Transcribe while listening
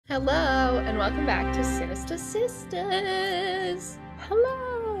Hello, and welcome back to Sinister Sisters.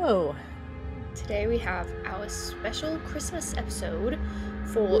 Hello. Today we have our special Christmas episode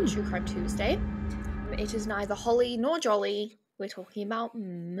for True Crime Tuesday. It is neither holly nor jolly. We're talking about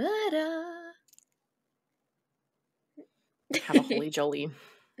murder. Have a holy jolly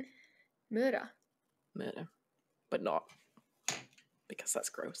Murder. but not because that's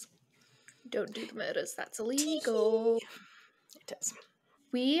gross. Don't do the murders, that's illegal. It is.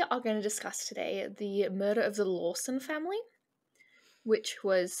 We are going to discuss today the murder of the Lawson family, which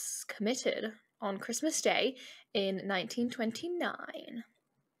was committed on Christmas Day in 1929.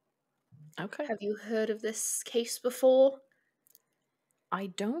 Okay. Have you heard of this case before? I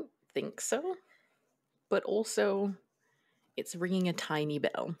don't think so, but also it's ringing a tiny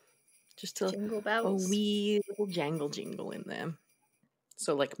bell. Just Jingle a bells. wee little jangle jingle in there.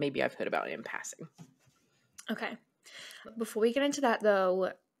 So, like, maybe I've heard about it in passing. Okay. Before we get into that,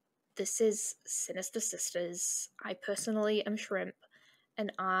 though, this is Sinister Sisters. I personally am Shrimp,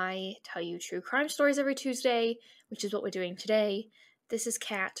 and I tell you true crime stories every Tuesday, which is what we're doing today. This is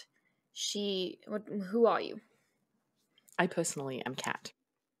Kat. Who are you? I personally am Kat.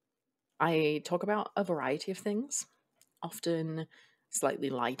 I talk about a variety of things, often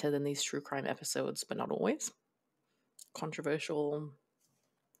slightly lighter than these true crime episodes, but not always. Controversial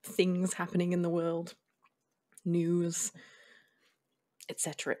things happening in the world, news,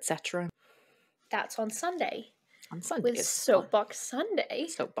 etc., etc. That's on Sunday. On Sundays. With Soapbox Sunday.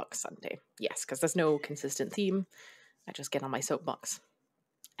 Soapbox Sunday. Yes, because there's no consistent theme. I just get on my soapbox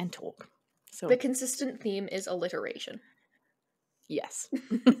and talk. So The consistent theme is alliteration. yes.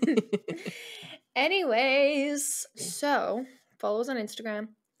 Anyways, so follow us on Instagram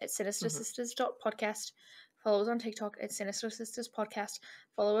at sinistersisters.podcast. Follow us on TikTok at Sinister Sisters Podcast.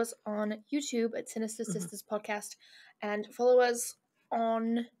 Follow us on YouTube at Sinister Sisters Podcast. And follow us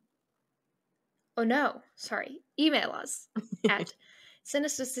on... email us at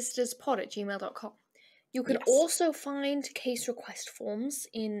sinistersisterspod@gmail.com. You can also find case request forms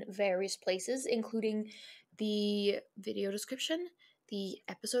in various places, including the video description, the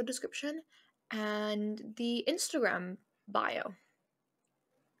episode description, and the Instagram bio.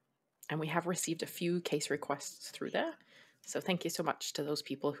 And we have received a few case requests through there. So thank you so much to those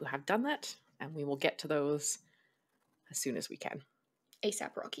people who have done that. And we will get to those as soon as we can.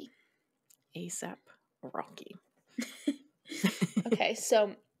 ASAP Rocky. ASAP Rocky. Okay,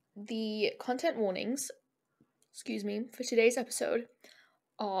 so the content warnings, for today's episode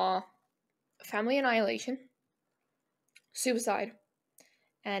are family annihilation, suicide,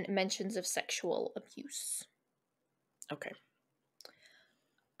 and mentions of sexual abuse. Okay.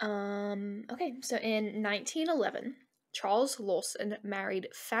 Okay, so in 1911, Charles Lawson married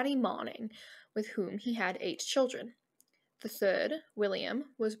Fanny Marning, with whom he had 8 children. The third,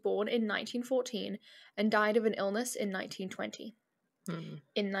 William, was born in 1914 and died of an illness in 1920.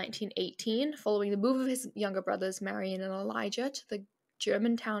 In 1918, following the move of his younger brothers, Marion and Elijah, to the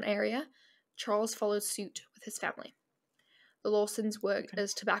Germantown area, Charles followed suit with his family. The Lawsons worked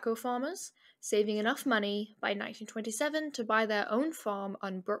as tobacco farmers, saving enough money by 1927 to buy their own farm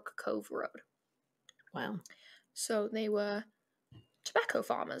on Brook Cove Road. Wow. So they were tobacco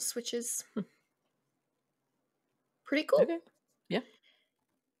farmers, which is pretty cool. Okay. Yeah.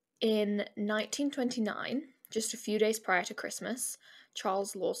 In 1929, just a few days prior to Christmas,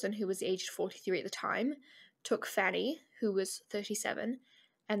 Charles Lawson, who was aged 43 at the time, took Fanny, who was 37,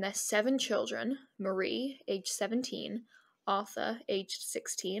 and their 7 children, Marie, aged 17, Arthur, aged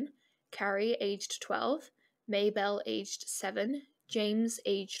 16, Carrie, aged 12, Maybelle, aged 7, James,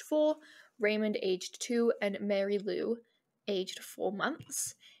 aged 4, Raymond, aged 2, and Mary Lou, aged 4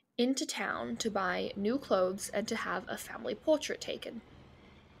 months, into town to buy new clothes and to have a family portrait taken.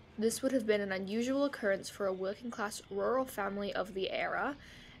 This would have been an unusual occurrence for a working-class rural family of the era,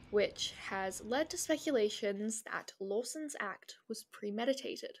 which has led to speculations that Lawson's act was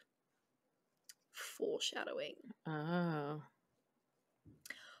premeditated. Foreshadowing. Oh.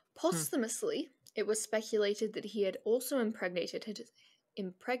 Posthumously, it was speculated that he had also impregnated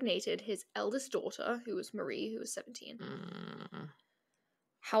his eldest daughter, who was Marie, who was 17.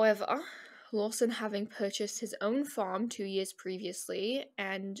 However, Lawson, having purchased his own farm 2 years previously,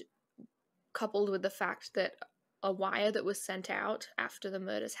 and coupled with the fact that a wire that was sent out after the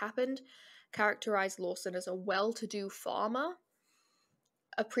murders happened characterized Lawson as a well-to-do farmer,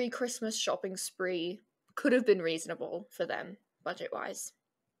 a pre-Christmas shopping spree could have been reasonable for them, budget-wise.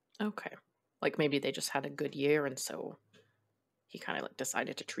 Okay. Like maybe they just had a good year and so he kind of like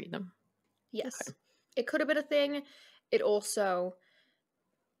decided to treat them. Yes. Okay. It could have been a thing. It also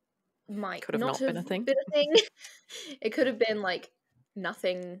might could have not been a thing. It could have been like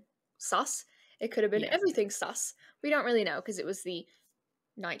nothing sus. It could have been Yeah. everything sus. We don't really know because it was the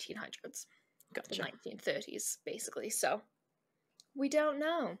 1900s, the Gotcha. 1930s, basically. So we don't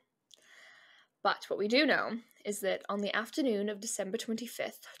know. But what we do know is that on the afternoon of December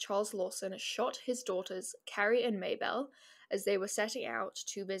 25th, Charles Lawson shot his daughters, Carrie and Maybelle, as they were setting out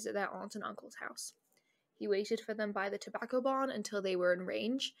to visit their aunt and uncle's house. He waited for them by the tobacco barn until they were in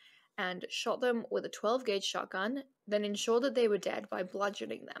range and shot them with a 12-gauge shotgun, then ensured that they were dead by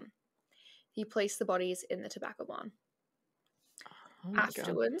bludgeoning them. He placed the bodies in the tobacco barn. Oh my God.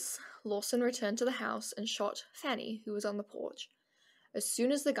 Afterwards, Lawson returned to the house and shot Fanny, who was on the porch. As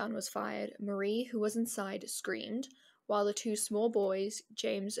soon as the gun was fired, Marie, who was inside, screamed, while the two small boys,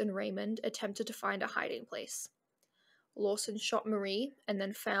 James and Raymond, attempted to find a hiding place. Lawson shot Marie and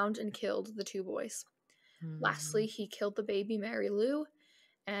then found and killed the two boys. Lastly, he killed the baby Mary Lou,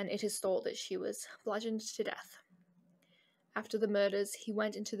 and it is thought that she was bludgeoned to death. After the murders, he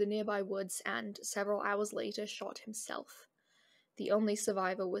went into the nearby woods and, several hours later, shot himself. The only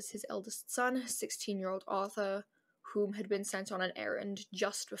survivor was his eldest son, 16-year-old Arthur, whom had been sent on an errand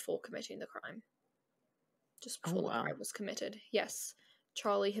just before committing the crime. Just before the crime was committed. Yes,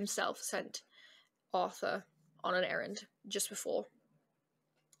 Charlie himself sent Arthur on an errand just before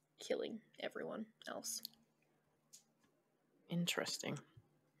killing everyone else. Interesting.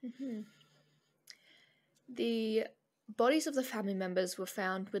 Mm-hmm. The bodies of the family members were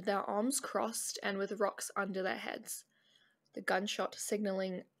found with their arms crossed and with rocks under their heads. The gunshot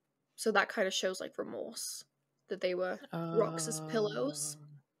signaling, so that kind of shows like remorse, that they were rocks as pillows,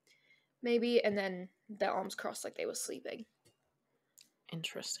 maybe, and then their arms crossed like they were sleeping.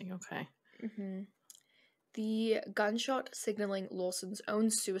 Interesting, okay. Mm-hmm. The gunshot signaling Lawson's own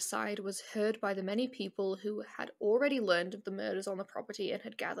suicide was heard by the many people who had already learned of the murders on the property and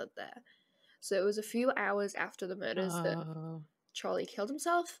had gathered there. So it was a few hours after the murders that Charlie killed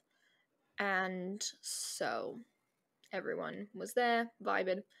himself, and so everyone was there,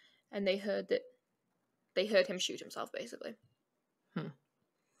 vibing, and they heard him shoot himself, basically.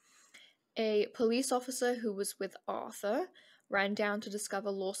 A police officer who was with Arthur ran down to discover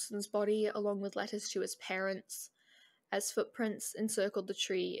Lawson's body along with letters to his parents. As footprints encircled the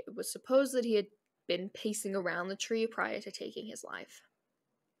tree, it was supposed that he had been pacing around the tree prior to taking his life.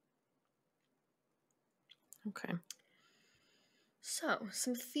 Okay. So,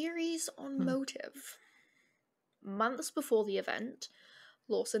 some theories on motive. Months before the event,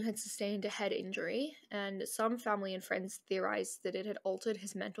 Lawson had sustained a head injury, and some family and friends theorized that it had altered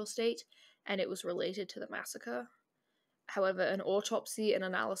his mental state and it was related to the massacre. However, an autopsy and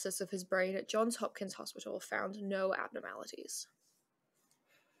analysis of his brain at Johns Hopkins Hospital found no abnormalities.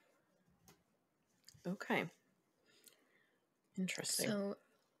 Okay. Interesting. So,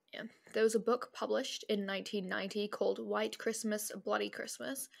 yeah, there was a book published in 1990 called White Christmas, Bloody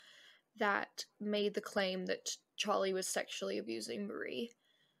Christmas that made the claim that Charlie was sexually abusing Marie,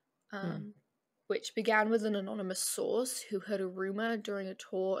 which began with an anonymous source who heard a rumor during a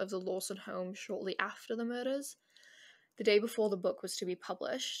tour of the Lawson home shortly after the murders. The day before the book was to be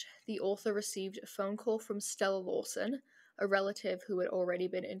published, the author received a phone call from Stella Lawson, a relative who had already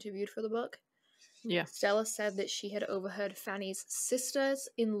been interviewed for the book. Yeah. Stella said that she had overheard Fanny's sisters,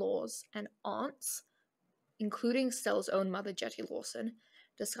 in-laws, and aunts, including Stella's own mother, Jetty Lawson,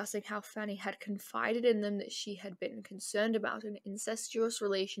 discussing how Fanny had confided in them that she had been concerned about an incestuous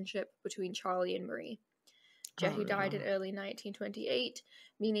relationship between Charlie and Marie. Jetty died in early 1928,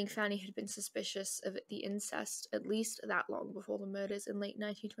 meaning Fanny had been suspicious of the incest at least that long before the murders in late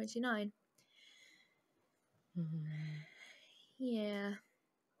 1929. Yeah.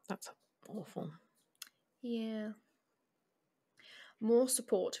 That's awful. Yeah. More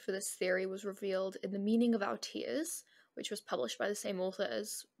support for this theory was revealed in The Meaning of Our Tears, which was published by the same author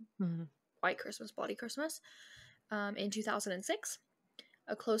as White Christmas, Bloody Christmas, in 2006.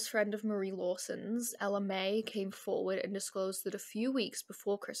 A close friend of Marie Lawson's, Ella May, came forward and disclosed that a few weeks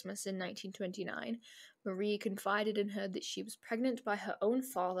before Christmas in 1929, Marie confided in her that she was pregnant by her own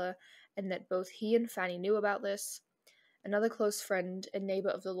father and that both he and Fanny knew about this. Another close friend and neighbor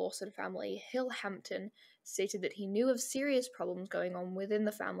of the Lawson family, Hill Hampton, stated that he knew of serious problems going on within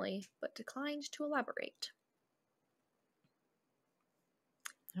the family, but declined to elaborate.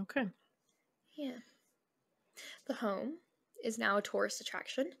 Okay. Yeah. The home is now a tourist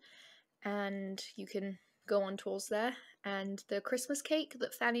attraction, and you can go on tours there, and the Christmas cake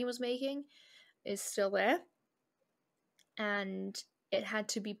that Fanny was making is still there, and it had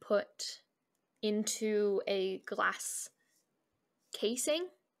to be put into a glass casing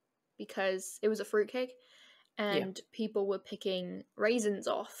because it was a fruitcake, and people were picking raisins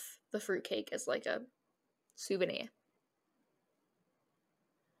off the fruitcake as like a souvenir.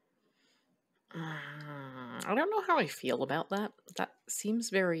 I don't know how I feel about that. That seems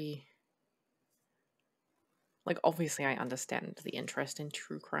very... Like, obviously, I understand the interest in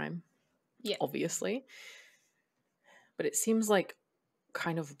true crime, Yeah. obviously. But it seems like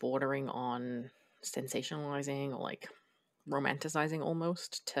kind of bordering on sensationalizing or like romanticizing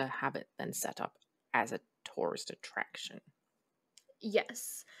almost to have it then set up as a tourist attraction.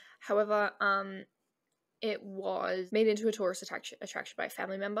 Yes. However, it was made into a tourist attraction by a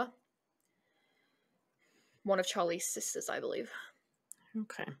family member. One of Charlie's sisters, I believe.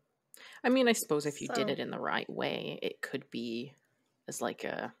 Okay. I mean, I suppose if you did So- it in the right way, it could be as like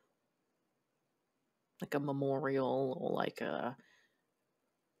a memorial or like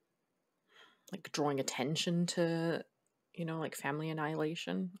drawing attention to, like family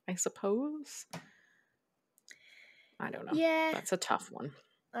annihilation, I suppose. I don't know. Yeah. That's a tough one.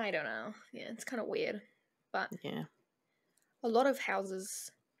 I don't know. Yeah, it's kind of weird. But Yeah. a lot of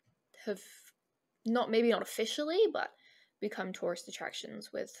houses have maybe not officially, but become tourist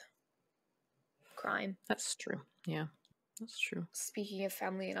attractions with crime. That's true. Yeah. That's true. Speaking of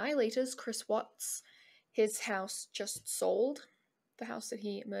family annihilators, Chris Watts, his house just sold. The house that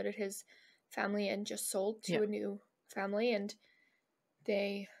he murdered his family and just sold to a new family, and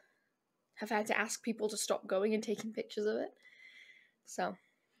they have had to ask people to stop going and taking pictures of it. So.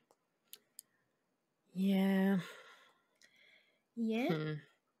 Yeah. Yeah.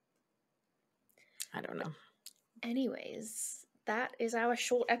 I don't know. Anyways, that is our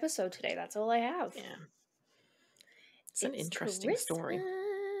short episode today. That's all I have. Yeah. It's an interesting story.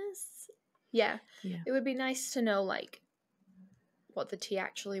 Yeah. Yeah. It would be nice to know, like, what the tea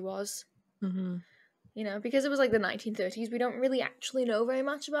actually was. Mm-hmm. You know, because it was like the 1930s, we don't really actually know very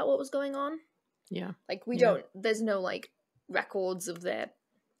much about what was going on. Yeah. Like, there's no, like, records of their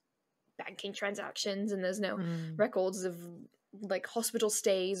banking transactions, and there's no records of, like, hospital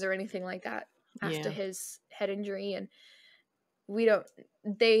stays or anything like that after his head injury, and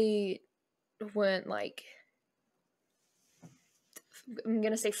they weren't, like, I'm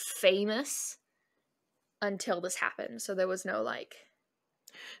gonna say famous until this happened, so there was no, like...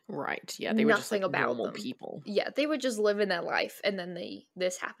 Right, yeah, they were just, like, about normal them. people. Yeah, they were just living their life, and then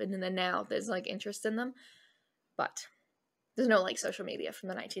this happened, and then now there's, like, interest in them. But there's no, like, social media from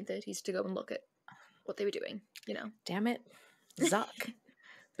the 1930s to go and look at what they were doing, you know? Damn it. Zuck.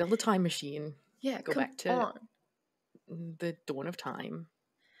 Build a time machine. Yeah, Go back to the dawn of time.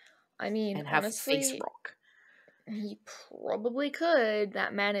 I mean, and have honestly, face rock. He probably could.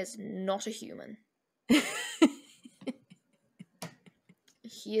 That man is not a human.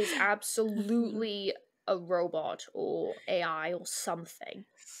 He is absolutely a robot or AI or something.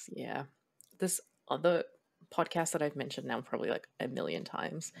 Yeah. This other podcast that I've mentioned now probably like a million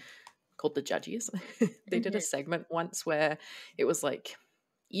times called The Judges. They did a segment once where it was like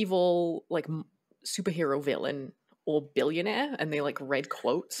evil, like superhero villain or billionaire, and they like read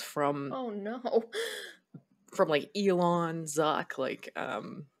quotes from from like Elon, Zuck, like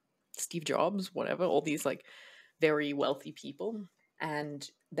Steve Jobs, whatever, all these like very wealthy people, and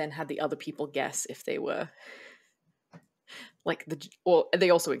then had the other people guess if they were like or they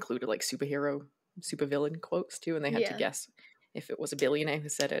also included like supervillain quotes too, and they had to guess if it was a billionaire who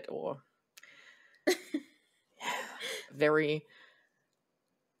said it or very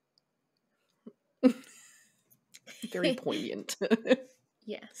very poignant.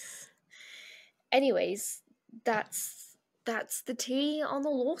 Yes. Anyways, that's the tea on the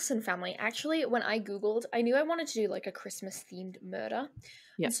Lawson family. Actually, when I googled, I knew I wanted to do like a Christmas themed murder.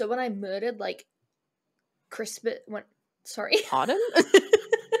 Yeah. And so when I murdered like Christmas, sorry. Pardon?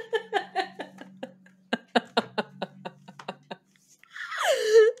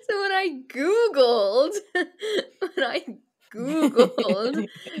 So when I googled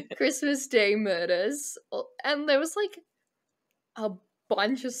Christmas Day murders, and there was like a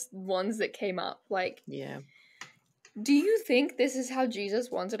bunch of ones that came up. Like, yeah. Do you think this is how Jesus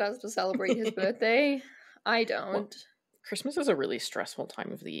wanted us to celebrate his birthday? I don't. Well, Christmas is a really stressful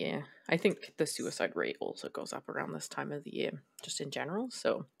time of the year. I think the suicide rate also goes up around this time of the year, just in general.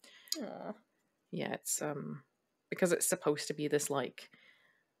 So, yeah, it's because it's supposed to be this like,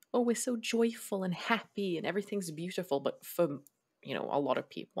 oh, we're so joyful and happy and everything's beautiful, but for a lot of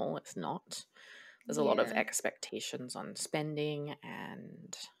people, it's not. There's a lot of expectations on spending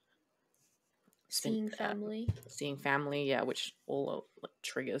and seeing family. Seeing family, yeah, which all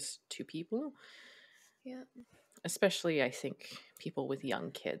triggers to people. Yeah. Especially, I think, people with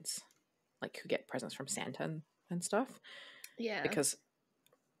young kids, like, who get presents from Santa and stuff. Yeah. Because,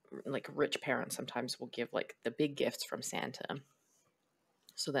 like, rich parents sometimes will give, like, the big gifts from Santa.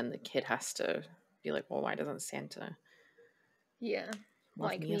 So then the kid has to be like, well, why doesn't Santa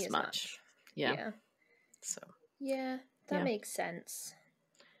love me as much? Yeah. So Yeah, that Yeah. makes sense.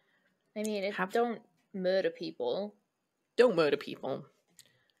 I mean, Have- don't murder people, don't murder people.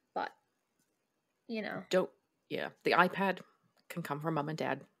 but, you know. The iPad can come from mum and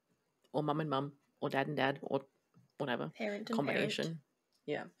dad, or mum and mum, or dad, or whatever. Parent and Combination. parent.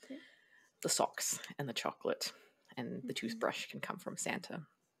 Yeah. Yeah. The socks and the chocolate and the Mhm. toothbrush can come from Santa.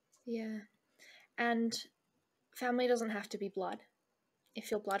 Yeah. And family doesn't have to be blood. If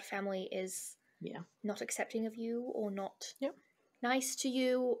your blood family is Yeah. not accepting of you or not Yep. nice to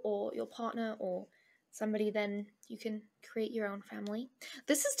you or your partner or somebody, then you can create your own family.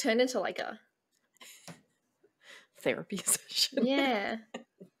 This has turned into like a Therapy session. yeah,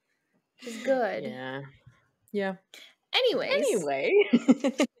 which is good. Yeah. Anyways, Anyway,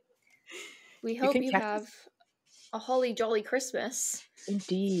 we you hope can you catch have us. a holly jolly Christmas.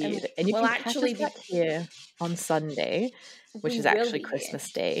 Indeed. And you we'll can catch us actually be back here on Sunday, which we is will actually be Christmas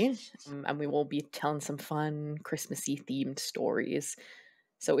here. Day. And we will be telling some fun Christmassy themed stories.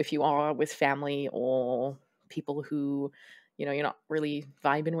 So if you are with family or people who, you're not really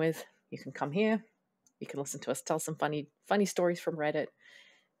vibing with, you can come here. You can listen to us tell some funny stories from Reddit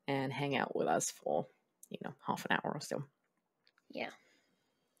and hang out with us for, half an hour or so. Yeah.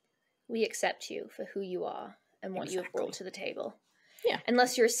 We accept you for who you are and what you have brought to the table. Yeah.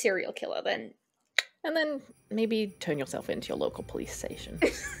 Unless you're a serial killer, then. And then maybe turn yourself into your local police station.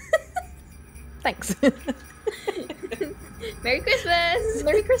 Thanks. Merry Christmas!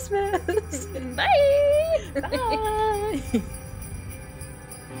 Merry Christmas! Bye! Bye!